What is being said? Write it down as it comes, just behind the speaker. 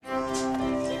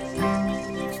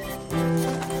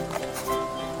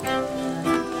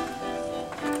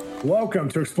Welcome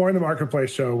to Exploring the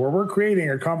Marketplace show, where we're creating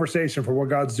a conversation for what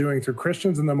God's doing through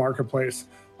Christians in the marketplace.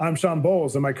 I'm Shawn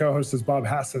Bolz, and my co-host is Bob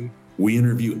Hasson. We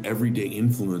interview everyday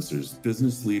influencers,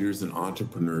 business leaders, and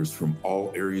entrepreneurs from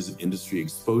all areas of industry,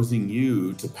 exposing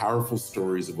you to powerful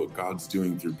stories of what God's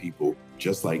doing through people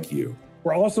just like you.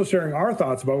 We're also sharing our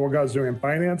thoughts about what God's doing in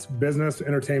finance, business,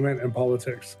 entertainment, and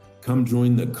politics. Come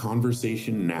join the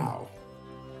conversation now.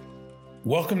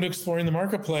 Welcome to Exploring the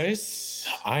Marketplace.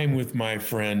 I'm with my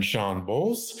friend Shawn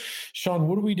Bolz. Shawn,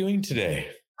 what are we doing today?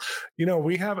 You know,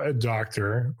 we have a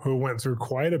doctor who went through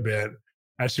quite a bit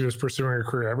as she was pursuing her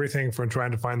career, everything from trying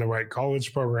to find the right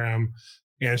college program,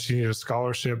 and she needed a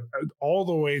scholarship, all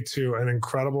the way to an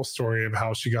incredible story of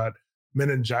how she got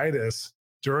meningitis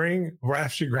right after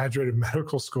she graduated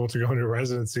medical school to go into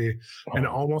residency and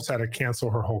almost had to cancel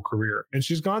her whole career. And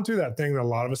she's gone through that thing that a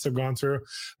lot of us have gone through.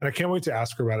 And I can't wait to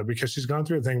ask her about it, because she's gone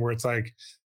through a thing where it's like,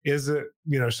 is it,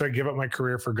 should I give up my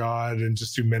career for God and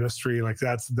just do ministry? Like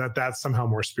that's somehow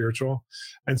more spiritual.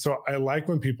 And so I like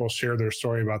when people share their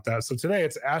story about that. So today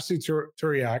it's Ashley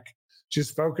Tauriac.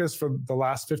 She's focused for the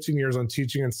last 15 years on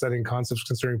teaching and studying concepts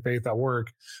concerning faith at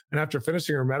work. And after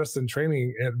finishing her medicine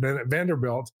training at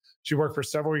Vanderbilt, she worked for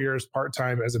several years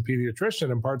part-time as a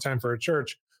pediatrician and part-time for a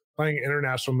church, playing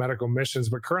international medical missions.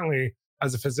 But currently,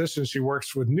 as a physician, she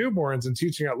works with newborns and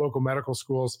teaching at local medical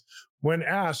schools. When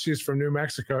asked, she's from New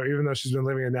Mexico, even though she's been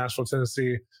living in Nashville,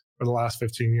 Tennessee for the last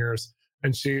 15 years.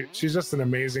 And she's just an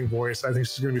amazing voice. I think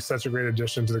she's going to be such a great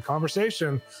addition to the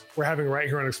conversation we're having right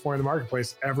here on Exploring the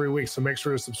Marketplace every week. So make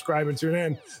sure to subscribe and tune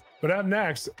in. But up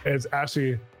next is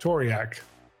Ashley Tauriac.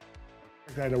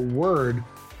 I had a word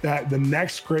that the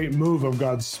next great move of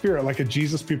God's Spirit, like a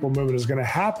Jesus People movement, is going to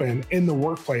happen in the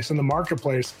workplace, in the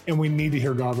marketplace, and we need to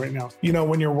hear God right now. You know,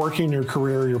 when you're working your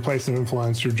career, your place of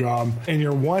influence, your job, and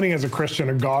you're wanting as a Christian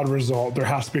a God result, there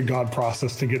has to be a God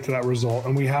process to get to that result,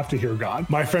 and we have to hear God.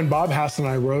 My friend Bob Hasson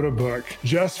and I wrote a book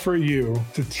just for you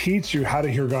to teach you how to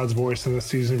hear God's voice in this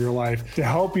season of your life, to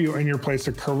help you in your place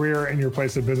of career and your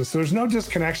place of business. So there's no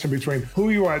disconnection between who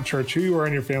you are at church, who you are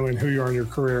in your family, and who you are in your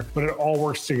career, but it all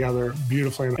works together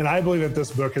beautifully. And I believe that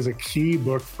this book is a key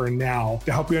book for now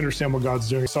to help you understand what God's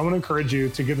doing. So I'm going to encourage you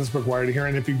to get this book wired here.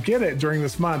 And if you get it during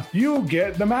this month, you'll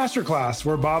get the masterclass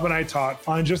where Bob and I taught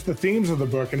on just the themes of the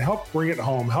book and help bring it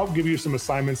home, help give you some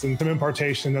assignments and some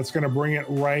impartation that's going to bring it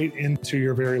right into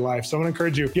your very life. So I'm going to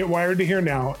encourage you, get wired to here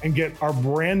now and get our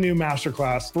brand new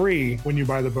masterclass free when you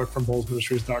buy the book from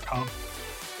bolzministries.com.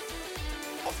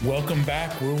 Welcome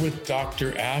back. We're with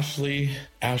Dr. Ashley.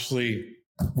 Ashley,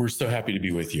 we're so happy to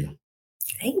be with you.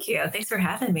 Thank you. Thanks for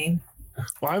having me.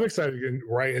 Well, I'm excited to get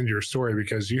right into your story,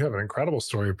 because you have an incredible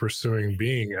story of pursuing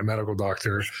being a medical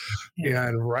doctor. Yeah.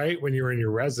 And right when you were in your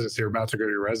residency, you're about to go to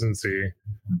your residency.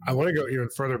 I want to go even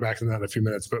further back than that in a few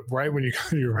minutes, but right when you go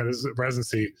to your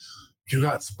residency, you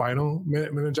got spinal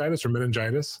meningitis or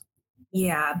meningitis?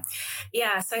 Yeah.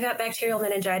 So I got bacterial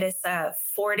meningitis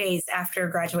 4 days after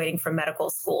graduating from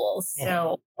medical school.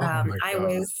 So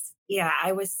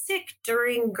I was sick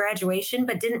during graduation,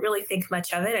 but didn't really think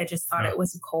much of it. I just thought it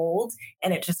was a cold,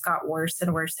 and it just got worse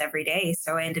and worse every day.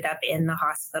 So I ended up in the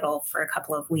hospital for a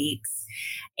couple of weeks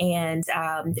and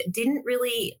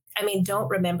don't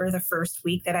remember the first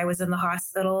week that I was in the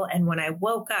hospital. And when I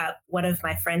woke up, one of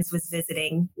my friends was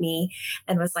visiting me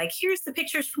and was like, here's the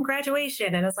pictures from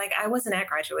graduation. And I was like, I wasn't at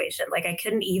graduation. Like, I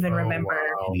couldn't even remember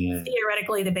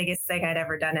theoretically the biggest thing I'd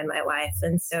ever done in my life.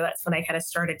 And so that's when I kind of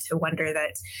started to wonder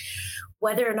that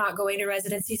whether or not going to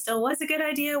residency still was a good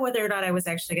idea, whether or not I was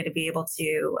actually going to be able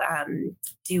to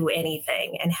do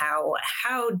anything, and how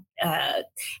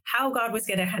God was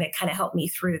going to kind of help me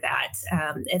through that.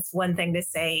 It's one thing to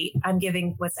say I'm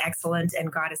giving what's excellent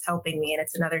and God is helping me, and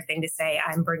it's another thing to say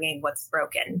I'm bringing what's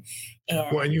broken.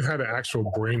 And you had an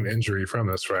actual brain injury from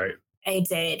this, right? I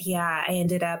did. Yeah. I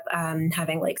ended up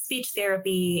having like speech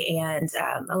therapy and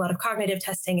a lot of cognitive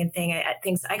testing and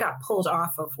things. I got pulled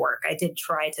off of work. I did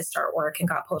try to start work and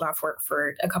got pulled off work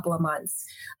for a couple of months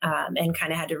and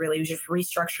kind of had to really just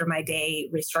restructure my day,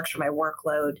 restructure my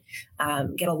workload,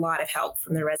 get a lot of help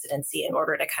from the residency in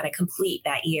order to kind of complete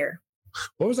that year.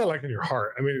 What was that like in your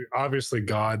heart? I mean, obviously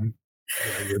God,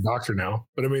 you're a doctor now,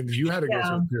 but I mean, you had to go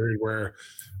through a period where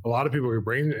a lot of people with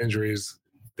brain injuries,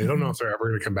 they don't know if they're ever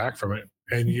going to come back from it.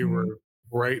 And you were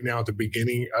right now at the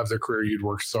beginning of the career you'd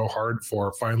worked so hard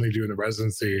for, finally doing the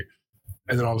residency.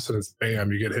 And then all of a sudden it's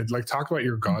bam, you get hit. Like, talk about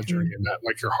your God journey and that,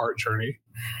 like your heart journey.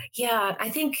 Yeah, I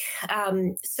think,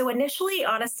 so initially,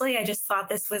 honestly, I just thought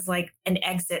this was like an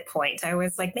exit point. I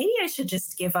was like, maybe I should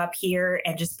just give up here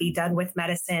and just be done with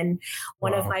medicine.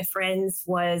 One of my friends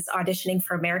was auditioning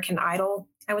for American Idol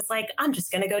I was like, I'm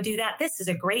just going to go do that. This is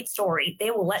a great story.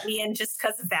 They will let me in just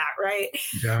because of that. Right.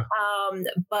 Yeah.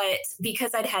 But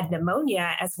because I'd had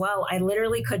pneumonia as well, I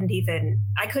literally couldn't even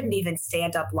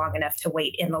stand up long enough to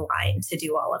wait in the line to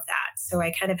do all of that. So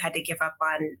I kind of had to give up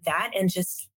on that and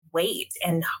just wait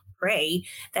and pray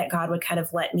that God would kind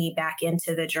of let me back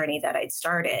into the journey that I'd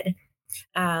started.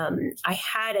 I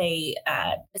had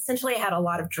essentially I had a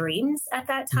lot of dreams at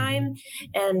that time,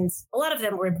 and a lot of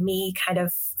them were me kind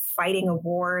of fighting a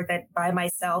war that by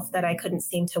myself that I couldn't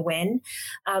seem to win.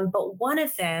 But one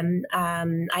of them,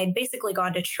 I'd basically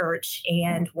gone to church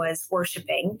and was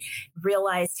worshiping,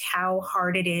 realized how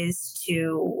hard it is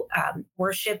to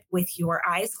worship with your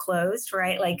eyes closed,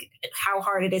 right? Like how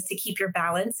hard it is to keep your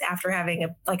balance after having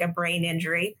a brain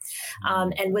injury,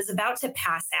 and was about to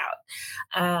pass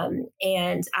out.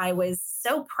 And I was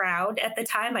so proud at the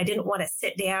time. I didn't want to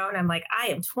sit down. I'm like, I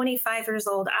am 25 years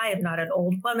old. I am not an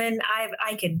old woman.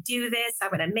 I can do this.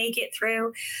 I'm going to make it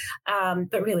through.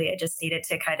 But really, I just needed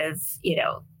to kind of,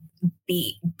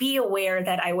 be aware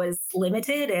that I was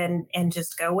limited and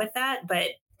just go with that. But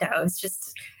no, it was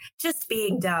just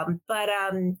being dumb. But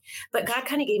God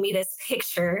kind of gave me this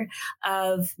picture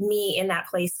of me in that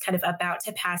place kind of about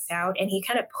to pass out. And he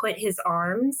kind of put his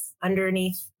arms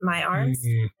underneath my arms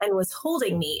and was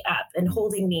holding me up and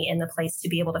holding me in the place to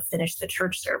be able to finish the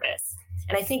church service.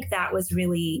 And I think that was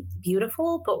really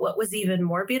beautiful. But what was even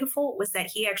more beautiful was that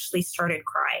he actually started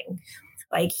crying.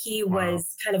 Like he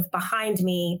was kind of behind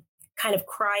me, kind of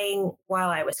crying while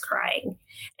I was crying.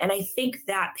 And I think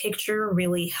that picture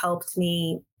really helped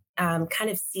me kind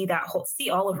of see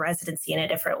all of residency in a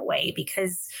different way.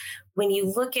 Because when you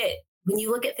look at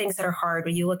things that are hard,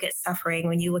 when you look at suffering,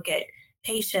 when you look at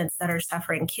patients that are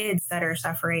suffering, kids that are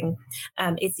suffering,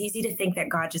 it's easy to think that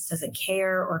God just doesn't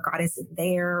care, or God isn't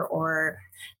there, or,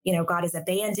 God has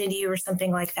abandoned you or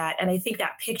something like that. And I think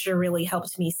that picture really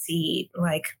helped me see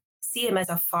him as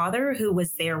a father who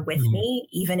was there with me,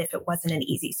 even if it wasn't an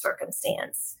easy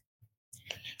circumstance.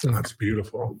 That's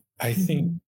beautiful. I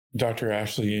think, Dr.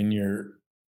 Ashley, in your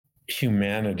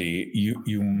humanity,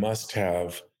 you must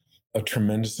have a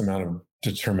tremendous amount of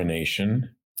determination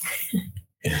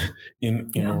in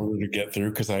order to get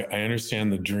through. Because I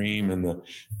understand the dream and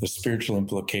the spiritual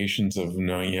implications of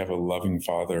knowing you have a loving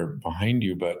father behind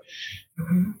you, but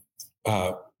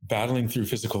battling through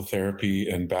physical therapy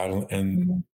and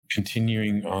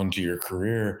continuing on to your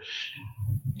career,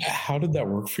 how did that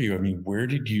work for you? I mean, where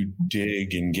did you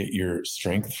dig and get your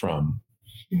strength from?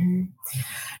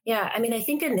 Yeah, I mean, I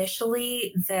think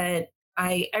initially that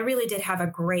I really did have a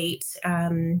great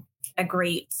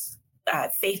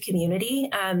faith community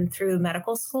through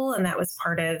medical school, and that was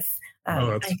part of.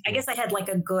 I guess I had like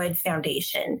a good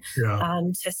foundation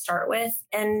to start with,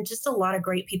 and just a lot of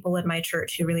great people in my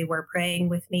church who really were praying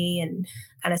with me and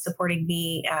kind of supporting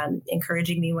me,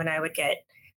 encouraging me when I would get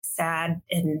sad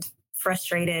and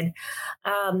frustrated.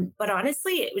 But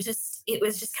honestly, it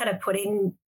was just kind of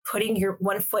putting your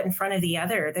one foot in front of the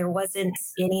other. There wasn't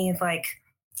any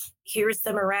here's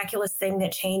the miraculous thing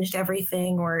that changed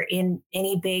everything, or in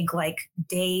any big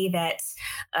day that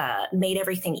made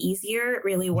everything easier. It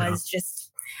really was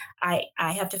just, I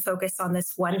have to focus on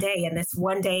this one day, and this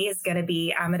one day is going to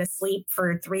be, I'm going to sleep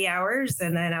for 3 hours,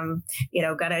 and then I'm,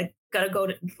 gotta go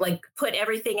to put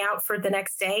everything out for the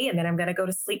next day. And then I'm going to go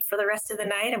to sleep for the rest of the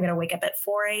night. I'm going to wake up at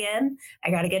 4 a.m.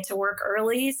 I got to get to work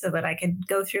early so that I could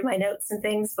go through my notes and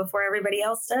things before everybody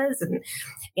else does. And,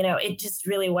 it just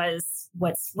really was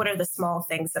what are the small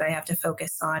things that I have to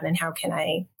focus on, and how can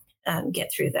I get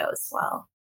through those well?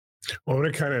 Well, I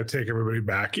want to kind of take everybody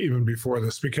back even before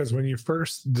this, because when you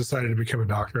first decided to become a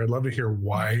doctor, I'd love to hear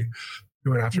why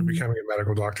you went after becoming a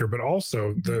medical doctor, but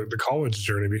also the college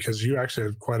journey, because you actually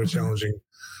had quite a challenging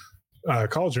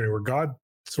college journey where God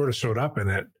sort of showed up in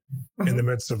it in the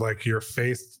midst of your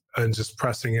faith and just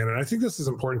pressing in. And I think this is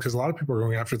important because a lot of people are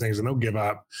going after things and they'll give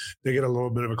up. They get a little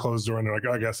bit of a closed door and they're like,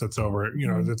 oh, I guess that's over.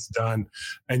 It's done.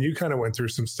 And you kind of went through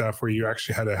some stuff where you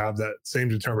actually had to have that same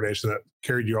determination that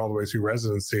carried you all the way through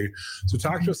residency. So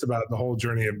talk to us about the whole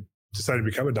journey of deciding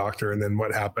to become a doctor and then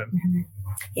what happened.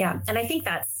 Yeah. And I think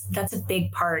that's a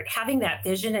big part. Having that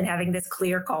vision and having this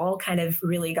clear call kind of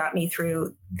really got me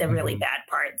through the really bad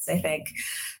parts, I think.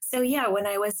 So yeah, when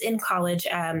I was in college,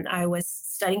 I was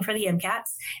studying for the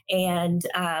MCATs, and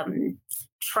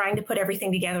trying to put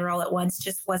everything together all at once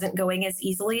just wasn't going as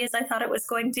easily as I thought it was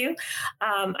going to.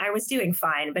 I was doing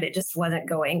fine, but it just wasn't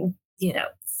going,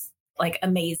 like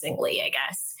amazingly, I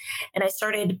guess. And I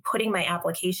started putting my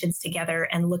applications together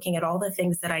and looking at all the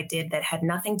things that I did that had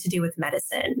nothing to do with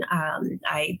medicine.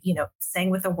 I, sang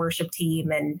with a worship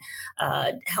team and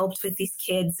helped with these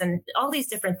kids and all these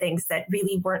different things that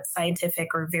really weren't scientific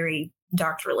or very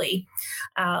doctorally.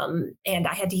 And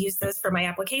I had to use those for my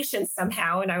applications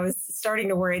somehow. And I was starting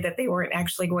to worry that they weren't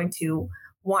actually going to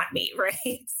want me,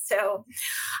 right? So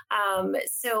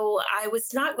I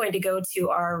was not going to go to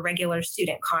our regular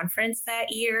student conference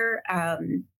that year.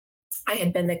 I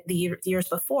had been the years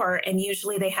before, and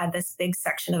usually they had this big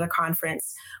section of the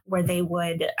conference where they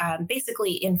would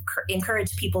basically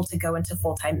encourage people to go into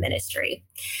full-time ministry.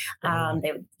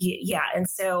 They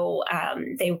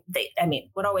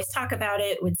would always talk about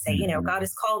it, would say, God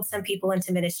has called some people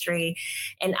into ministry,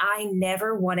 and I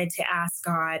never wanted to ask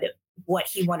God what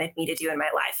he wanted me to do in my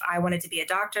life. I wanted to be a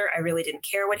doctor. I really didn't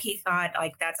care what he thought.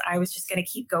 I was just going to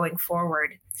keep going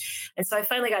forward. And so I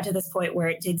finally got to this point where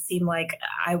it did seem like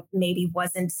I maybe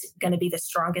wasn't going to be the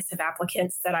strongest of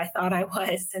applicants that I thought I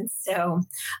was. And so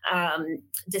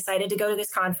decided to go to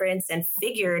this conference and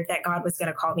figured that God was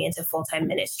going to call me into full-time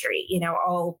ministry.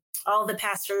 All the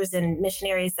pastors and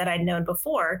missionaries that I'd known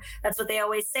before, that's what they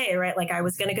always say, right? Like I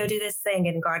was going to go do this thing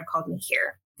and God called me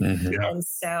here. Mm-hmm. And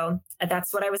so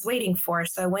that's what I was waiting for.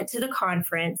 So I went to the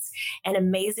conference, and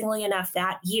amazingly enough,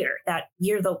 that year,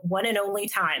 the one and only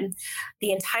time,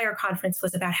 the entire conference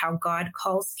was about how God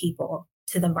calls people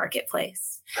to the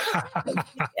marketplace.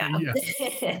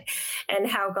 And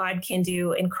how God can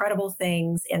do incredible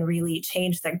things and really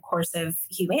change the course of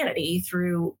humanity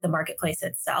through the marketplace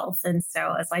itself. And so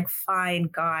I was like, fine,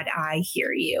 God, I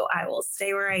hear you. I will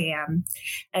stay where I am.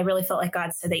 I really felt like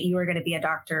God said that you were going to be a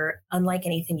doctor unlike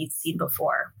anything you'd seen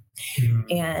before.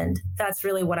 And that's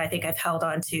really what I think I've held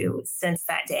on to since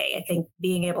that day. I think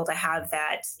being able to have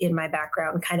that in my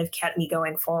background kind of kept me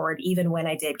going forward, even when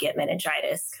I did get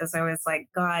meningitis, because I was like,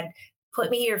 God,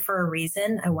 put me here for a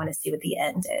reason. I want to see what the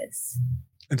end is.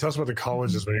 And tell us about the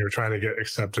colleges when you were trying to get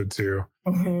accepted to your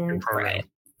program. Right.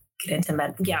 Get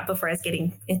into before I was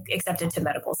getting accepted to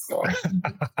medical school.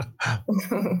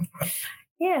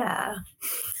 Yeah.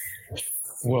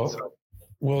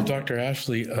 Well, Dr.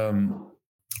 Ashley,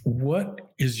 what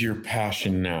is your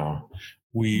passion now?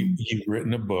 You've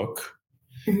written a book,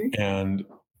 and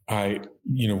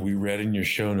we read in your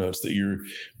show notes that you're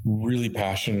really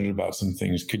passionate about some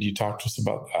things. Could you talk to us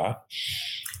about that?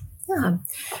 Yeah,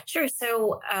 sure.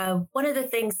 So one of the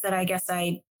things that I guess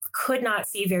I could not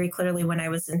see very clearly when I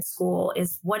was in school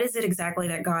is what is it exactly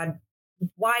that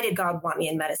why did God want me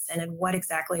in medicine, and what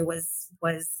exactly was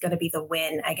going to be the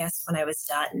win, I guess, when I was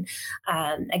done.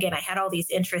 Again, I had all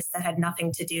these interests that had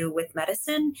nothing to do with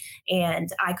medicine,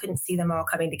 and I couldn't see them all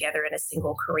coming together in a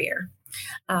single career.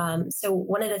 So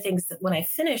one of the things that when I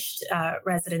finished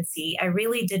residency, I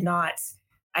really did not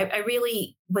I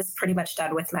really was pretty much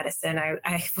done with medicine.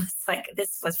 I was like,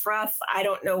 this was rough. I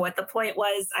don't know what the point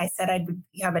was. I said I'd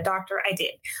become a doctor. I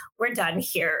did. We're done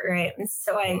here, right? And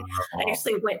so I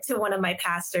actually went to one of my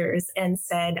pastors and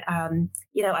said,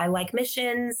 I like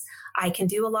missions. I can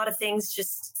do a lot of things.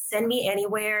 Just send me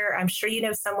anywhere. I'm sure you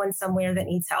know someone somewhere that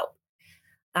needs help.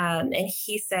 And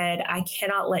he said, I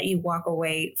cannot let you walk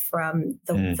away from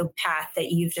the path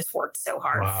that you've just worked so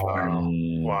hard for.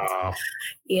 Wow.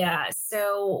 Yeah.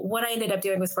 So what I ended up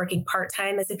doing was working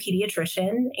part-time as a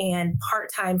pediatrician and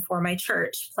part-time for my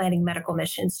church, planning medical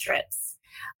missions trips.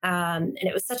 And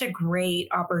it was such a great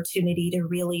opportunity to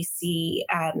really see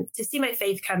my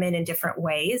faith come in different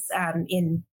ways,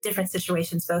 in different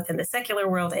situations, both in the secular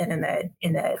world and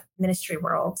in the ministry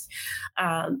world.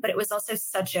 But it was also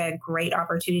such a great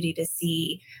opportunity to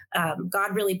see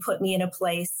God really put me in a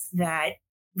place that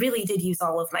really did use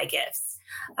all of my gifts.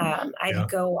 I'd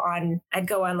go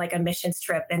on like a missions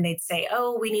trip, and they'd say,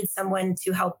 oh, we need someone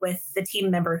to help with the team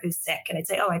member who's sick. And I'd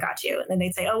say, oh, I got you. And then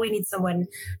they'd say, oh, we need someone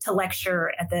to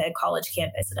lecture at the college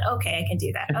campus. And okay, I can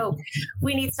do that. Oh,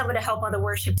 we need someone to help on the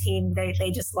worship team.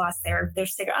 They just lost their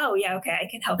singer. Oh yeah. Okay. I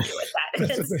can help you with that.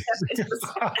 It's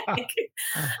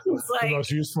like the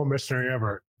most useful missionary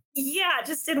ever. Yeah,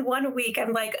 just in 1 week,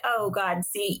 I'm like, oh God,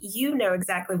 see, you know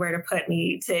exactly where to put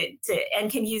me to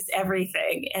and can use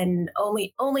everything, and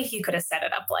only he could have set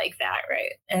it up like that,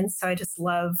 right? And so I just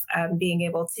love being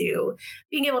able to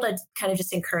kind of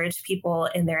just encourage people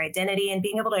in their identity and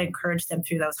being able to encourage them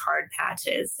through those hard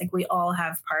patches. Like we all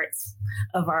have parts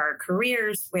of our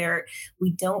careers where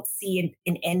we don't see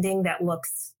an ending that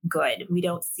looks good. We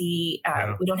don't see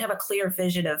we don't have a clear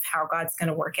vision of how God's going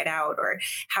to work it out or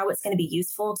how it's going to be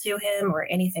useful to him or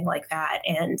anything like that.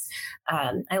 And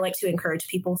I like to encourage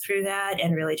people through that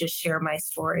and really just share my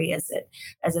story as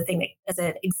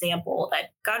an example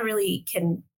that God really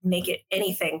can make it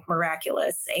anything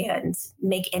miraculous and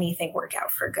make anything work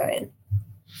out for good.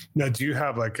 Now, do you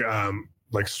have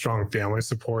like strong family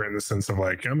support in the sense of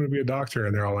like, I'm going to be a doctor,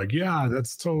 and they're all like, yeah,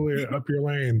 that's totally up your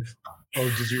lane? Or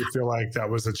did you feel like that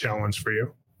was a challenge for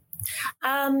you?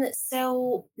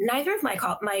 So neither of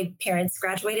my parents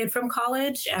graduated from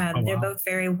college. They're both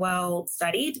very well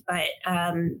studied, but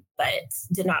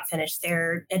did not finish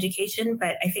their education.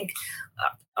 But I think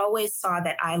always saw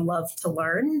that I loved to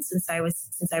learn since I was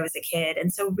a kid,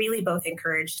 and so really both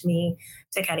encouraged me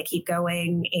to kind of keep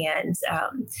going, and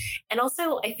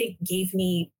also I think gave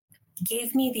me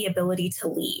the ability to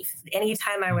leave.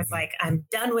 Anytime I was like, I'm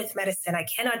done with medicine, I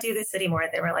cannot do this anymore,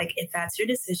 they were like, if that's your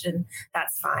decision,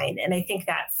 that's fine. And I think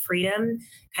that freedom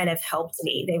kind of helped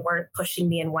me. They weren't pushing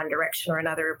me in one direction or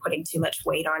another, putting too much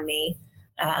weight on me.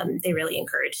 They really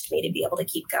encouraged me to be able to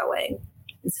keep going.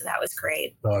 And so that was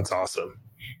great. Oh, that's awesome.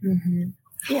 Mm-hmm.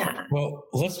 Yeah. Well,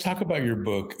 let's talk about your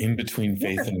book, In Between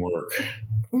Faith and Work.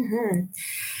 Mm-hmm.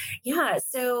 Yeah.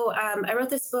 So I wrote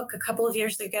this book a couple of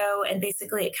years ago, and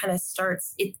basically it kind of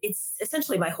starts, it's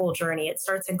essentially my whole journey. It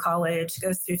starts in college,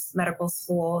 goes through medical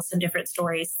school, some different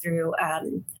stories through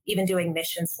even doing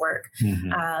missions work,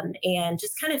 and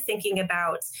just kind of thinking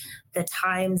about the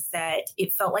times that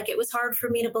it felt like it was hard for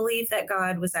me to believe that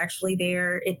God was actually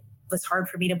there. It was hard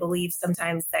for me to believe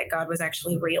sometimes that God was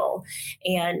actually real.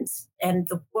 And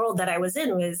the world that I was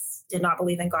in did not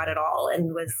believe in God at all,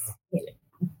 and was,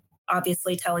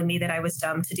 obviously telling me that I was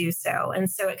dumb to do so.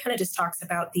 And so it kind of just talks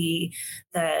about the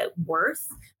worth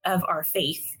of our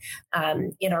faith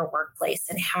in our workplace,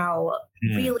 and how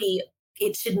really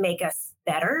it should make us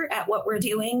better at what we're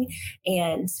doing.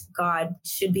 And God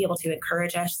should be able to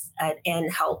encourage us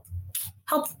and help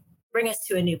bring us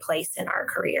to a new place in our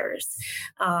careers.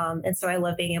 And so I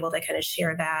love being able to kind of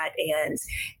share that. And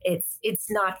it's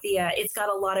not it's got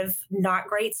a lot of not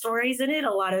great stories in it,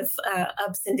 a lot of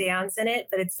ups and downs in it,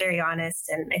 but it's very honest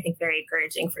and I think very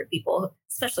encouraging for people,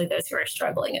 especially those who are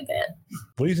struggling a bit.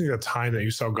 What do you think the time that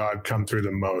you saw God come through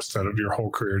the most out of your whole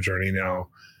career journey now?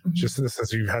 Just in the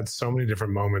sense you've had so many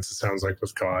different moments, it sounds like,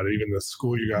 with God, even the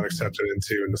school you got accepted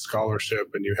into and the scholarship,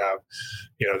 and you have,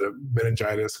 the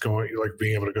meningitis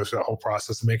being able to go through that whole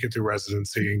process, make it through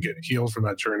residency and get healed from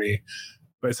that journey.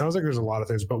 But it sounds like there's a lot of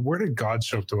things, but where did God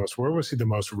show up the most? Where was he the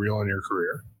most real in your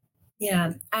career?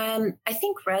 Yeah. I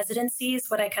think residency is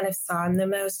what I kind of saw him the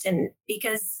most. And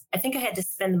because I think I had to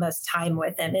spend the most time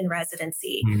with him in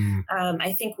residency.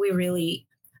 I think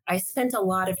I spent a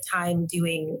lot of time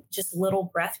doing just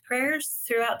little breath prayers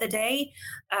throughout the day,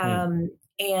 and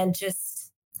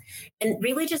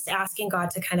really just asking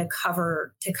God to kind of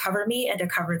cover me and to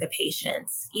cover the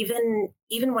patients. Even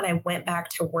when I went back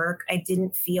to work,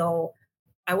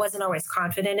 I wasn't always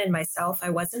confident in myself. I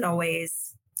wasn't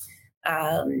always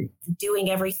doing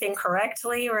everything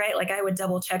correctly, right? Like I would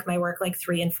double check my work like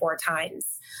 3 and 4 times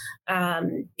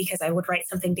because I would write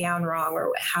something down wrong or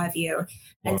what have you. Wow.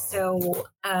 And so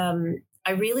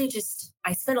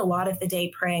I spent a lot of the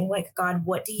day praying, like, God,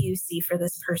 what do you see for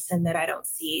this person that I don't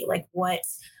see? Like, what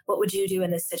would you do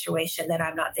in this situation that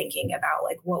I'm not thinking about?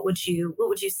 Like, what would you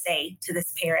say to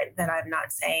this parent that I'm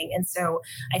not saying? And so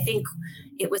I think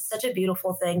it was such a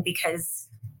beautiful thing because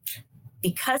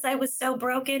I was so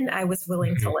broken, I was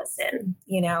willing to listen,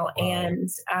 wow. And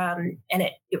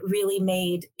it really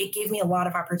gave me a lot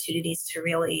of opportunities to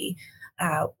really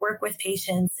work with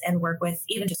patients and work with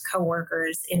even just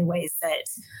coworkers in ways that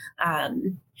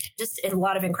just in a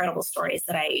lot of incredible stories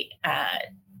that I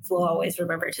will always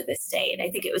remember to this day. And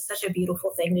I think it was such a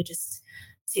beautiful thing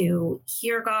to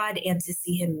hear God and to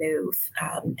see him move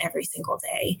every single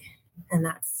day. And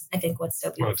that's, I think, what's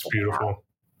so beautiful. That's beautiful. About.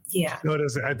 Yeah. No, it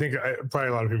is. I think probably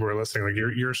a lot of people are listening. Like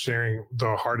you're sharing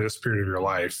the hardest period of your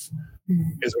life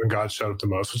is when God showed up the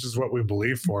most, which is what we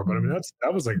believe for. But I mean,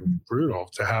 that was like brutal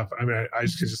to have. I mean, I could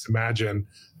just imagine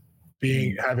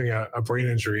having a brain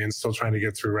injury and still trying to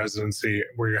get through residency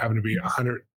where you're having to be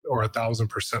 100 or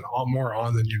 1,000% more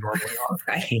on than you normally are.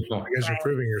 Right. I guess you're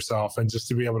proving yourself, and just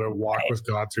to be able to walk with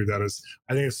God through that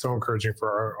I think it's so encouraging for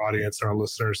our audience and our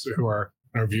listeners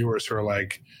our viewers who are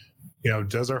like,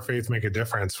 does our faith make a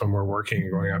difference when we're working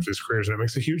and going after these careers? And it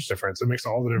makes a huge difference. It makes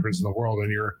all the difference in the world. And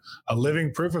you're a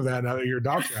living proof of that now that you're a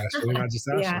doctor, actually, not just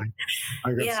Ashley. I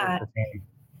think that's so profound.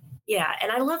 Yeah.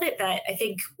 And I love it that I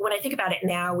think when I think about it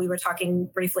now, we were talking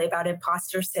briefly about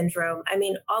imposter syndrome. I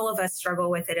mean, all of us struggle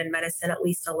with it in medicine, at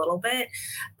least a little bit,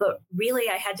 but really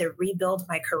I had to rebuild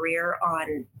my career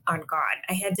on God.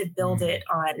 I had to build it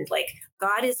on like,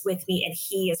 God is with me and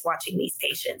he is watching these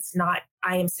patients, not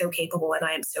I am so capable and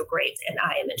I am so great and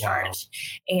I am in charge.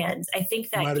 And I think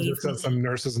that might have gave just set some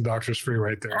nurses and doctors free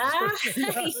right there.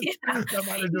 That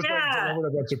might have just over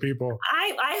a bunch of people.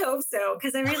 I hope so,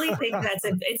 because I really think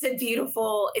it's a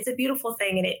beautiful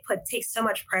thing, and it takes so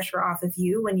much pressure off of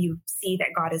you when you see that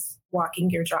God is walking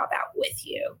your job out with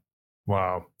you.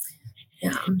 Wow.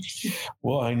 Yeah.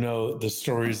 Well, I know the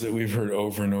stories that we've heard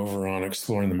over and over on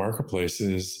Exploring the Marketplace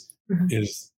is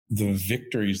the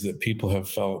victories that people have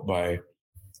felt by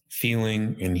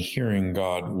feeling and hearing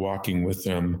God walking with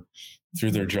them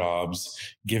through their jobs,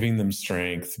 giving them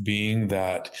strength, being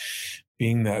that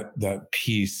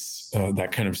peace,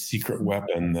 that kind of secret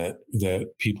weapon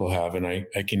that people have. And I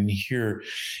can hear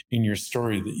in your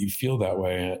story that you feel that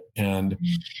way, and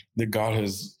that God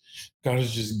has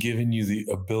just given you the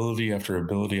ability after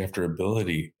ability after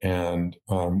ability, and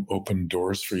opened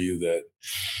doors for you that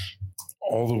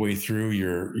all the way through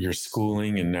your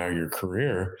schooling and now your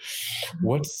career.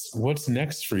 What's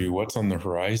next for you? What's on the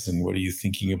horizon? What are you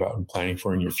thinking about and planning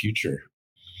for in your future?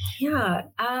 Yeah,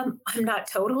 I'm not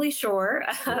totally sure.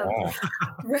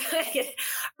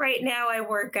 Right now, I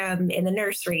work in the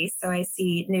nursery, so I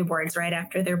see newborns right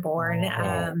after they're born,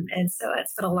 and so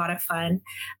that's been a lot of fun.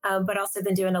 But also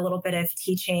been doing a little bit of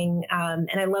teaching, and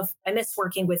I miss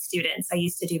working with students. I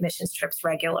used to do missions trips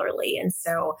regularly, and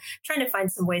so trying to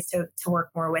find some ways to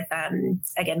work more with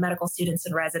again, medical students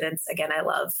and residents. Again, I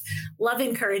love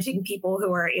encouraging people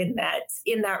who are in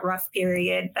that rough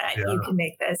period that you can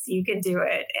make this, you can do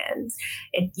it. And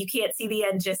you can't see the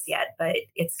end just yet, but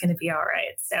it's going to be all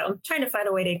right. So I'm trying to find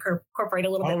a way to incorporate a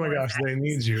little bit. Oh my gosh, they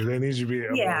need you. They need you to be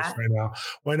able right now.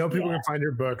 Well, I know people can find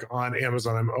your book on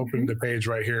Amazon. I'm opening the page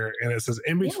right here, and it says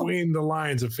 "In Between the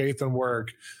Lines of Faith and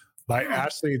Work" by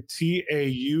Ashley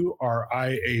Tauriac.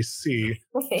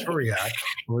 Tauriac.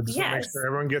 We'll just make sure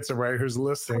everyone gets it right who's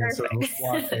listening instead of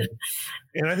watching.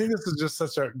 And I think this is just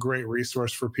such a great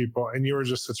resource for people, and you are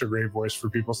just such a great voice for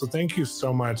people. So thank you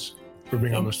so much for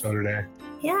being on the show today.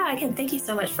 Yeah, again, thank you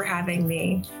so much for having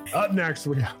me. Up next,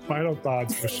 we have final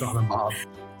thoughts with Shawn and Bob.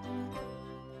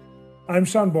 I'm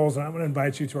Shawn Bolz, and I'm going to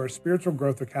invite you to our Spiritual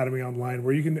Growth Academy online,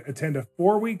 where you can attend a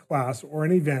 4-week class or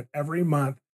an event every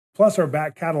month. Plus, our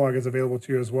back catalog is available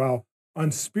to you as well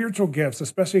on spiritual gifts,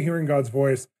 especially hearing God's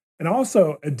voice, and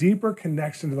also a deeper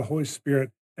connection to the Holy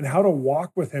Spirit and how to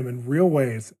walk with Him in real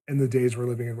ways in the days we're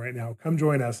living in right now. Come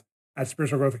join us at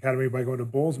Spiritual Growth Academy by going to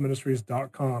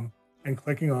bolzministries.com and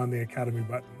clicking on the Academy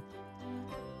button.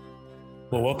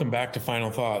 Well, welcome back to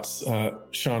Final Thoughts.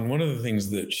 Shawn, one of the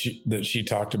things that she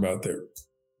talked about that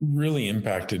really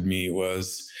impacted me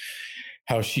was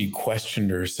how she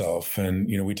questioned herself. And,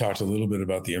 we talked a little bit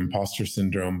about the imposter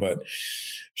syndrome, but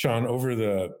Shawn, over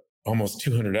the almost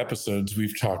 200 episodes,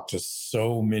 we've talked to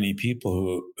so many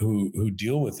people who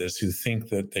deal with this, who think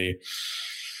that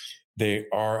they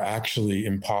are actually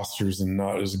imposters and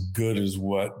not as good as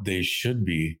what they should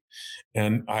be.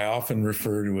 And I often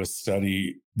refer to a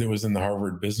study that was in the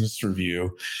Harvard Business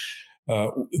Review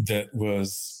that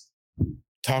was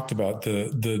talked about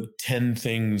the 10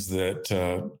 things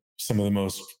that some of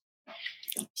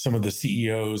the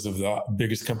CEOs of the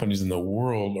biggest companies in the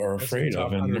world are afraid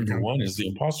of. And number one is the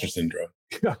imposter syndrome.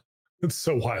 Yeah, it's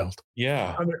so wild.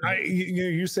 Yeah. I mean,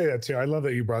 you say that too. I love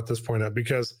that you brought this point up,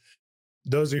 because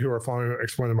those of you who are following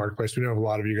Exploring the Marketplace, we know a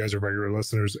lot of you guys are regular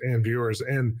listeners and viewers.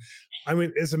 And I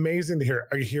mean, it's amazing to hear.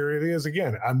 Here it is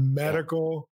again, a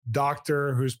medical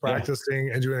doctor who's practicing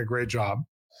and doing a great job,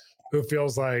 who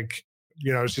feels like,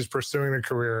 she's pursuing a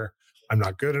career. I'm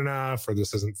not good enough, or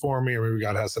this isn't for me, or maybe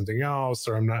God has something else,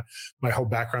 or my whole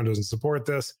background doesn't support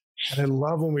this. And I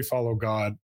love when we follow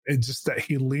God. It's just that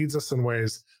He leads us in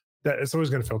ways that it's always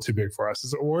going to feel too big for us.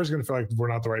 It's always going to feel like we're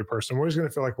not the right person. We're always going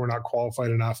to feel like we're not qualified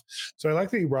enough. So I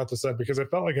like that you brought this up, because I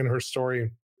felt like in her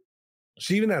story,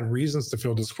 she even had reasons to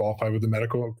feel disqualified with the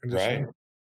medical condition. Right.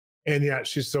 And yet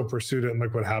she still pursued it, and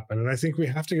look what happened. And I think we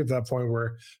have to get to that point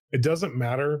where it doesn't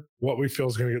matter what we feel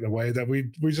is going to get in the way, that we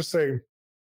just say,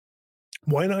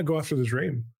 why not go after the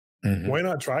dream? Mm-hmm. Why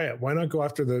not try it? Why not go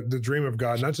after the dream of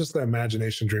God? Not just the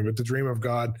imagination dream, but the dream of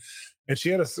God. And she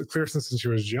had a clear sense since she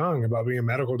was young about being a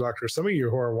medical doctor. Some of you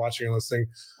who are watching and listening,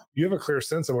 you have a clear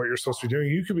sense of what you're supposed to be doing.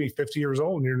 You could be 50 years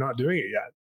old and you're not doing it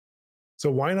yet. So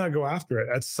why not go after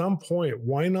it? At some point,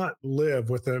 why not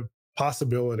live with the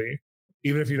possibility,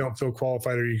 even if you don't feel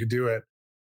qualified or you could do it,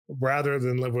 rather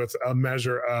than live with a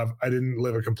measure of, I didn't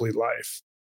live a complete life.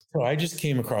 So I just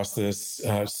came across this.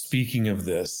 Speaking of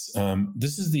this,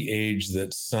 this is the age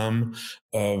that some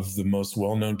of the most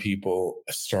well-known people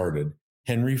started.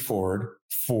 Henry Ford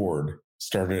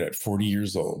started at 40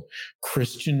 years old.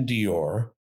 Christian Dior,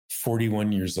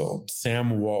 41 years old.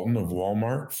 Sam Walton of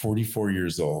Walmart, 44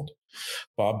 years old.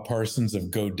 Bob Parsons of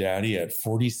GoDaddy at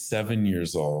 47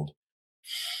 years old.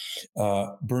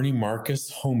 Bernie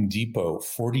Marcus, Home Depot,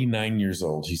 49 years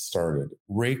old. He started.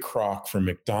 Ray Kroc from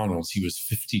McDonald's, he was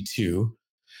 52.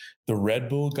 The Red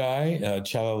Bull guy,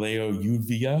 Chalaleo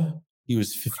Uvia, he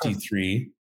was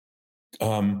 53.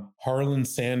 Harlan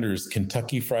Sanders,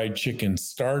 Kentucky Fried Chicken,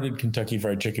 started Kentucky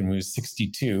Fried Chicken when he was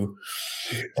 62.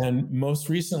 And most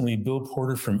recently, Bill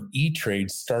Porter from E-Trade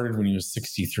started when he was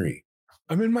 63.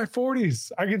 I'm in my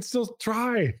 40s. I can still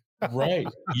try. Right.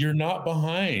 You're not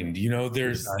behind.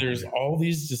 There's all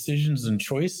these decisions and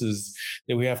choices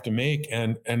that we have to make.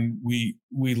 And we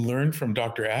learned from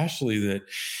Dr. Ashley that,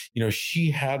 she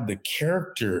had the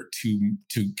character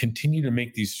to continue to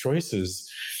make these choices.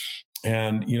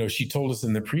 And, she told us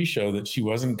in the pre-show that she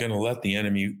wasn't going to let the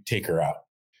enemy take her out.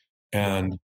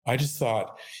 And I just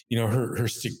thought, her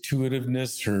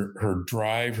stick-to-itiveness, her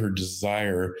drive, her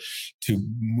desire to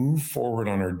move forward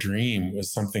on her dream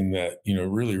was something that,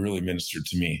 really, really ministered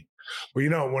to me.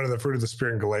 Well, one of the fruit of the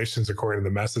Spirit in Galatians, according to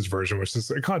the Message version, which is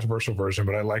a controversial version,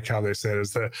 but I like how they say it,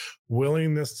 is the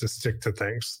willingness to stick to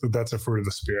things. That's a fruit of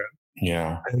the Spirit.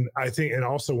 Yeah. And I think, and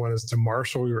also one is to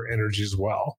marshal your energies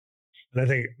well. And I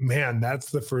think, man,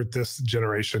 that's the fruit this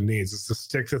generation needs, is to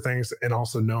stick to things and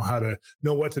also know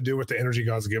what to do with the energy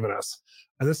God's given us.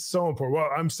 And this is so important. Well,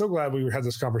 I'm so glad we had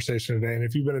this conversation today. And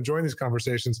if you've been enjoying these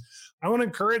conversations, I want to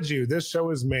encourage you. This show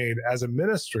is made as a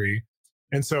ministry.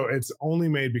 And so it's only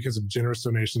made because of generous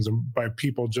donations and by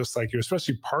people just like you,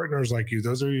 especially partners like you.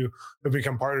 Those of you who have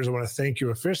become partners, I want to thank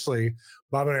you officially.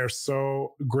 Bob and I are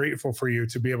so grateful for you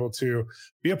to be able to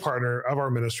be a partner of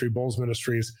our ministry, Bolz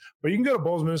Ministries. But you can go to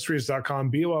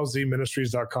bolzministries.com,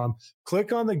 BOLZministries.com,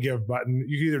 click on the give button.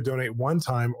 You can either donate one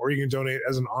time or you can donate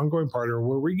as an ongoing partner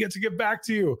where we get to give back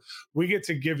to you. We get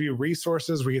to give you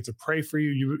resources. We get to pray for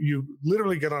you. You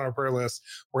literally get on our prayer list.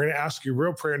 We're going to ask you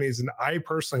real prayer needs. And I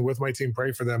personally, with my team,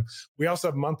 pray for them. We also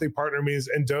have monthly partner meetings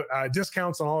and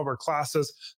discounts on all of our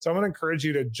classes. So I'm going to encourage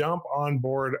you to jump on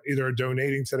board, either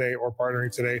donating today or partnering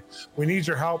today. We need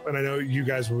your help, and I know you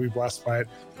guys will be blessed by it.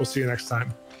 We'll see you next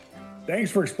time.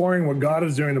 Thanks for exploring what God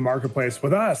is doing in the marketplace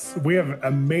with us. We have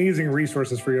amazing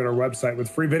resources for you at our website with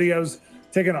free videos.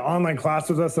 Take an online class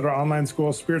with us at our online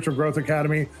school, Spiritual Growth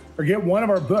Academy, or get one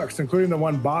of our books, including the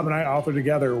one Bob and I authored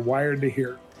together, Wired to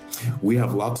Hear. We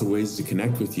have lots of ways to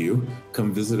connect with you.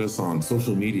 Come visit us on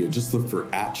social media. Just look for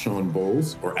 @Shawn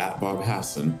Bolz or @Bob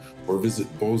Hasson, or visit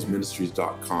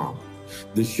bolzministries.com.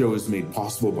 This show is made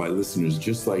possible by listeners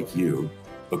just like you.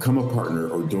 Become a partner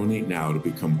or donate now to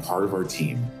become part of our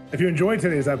team. If you enjoyed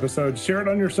today's episode, share it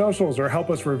on your socials or help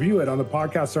us review it on the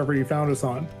podcast server you found us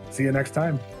on. See you next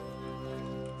time.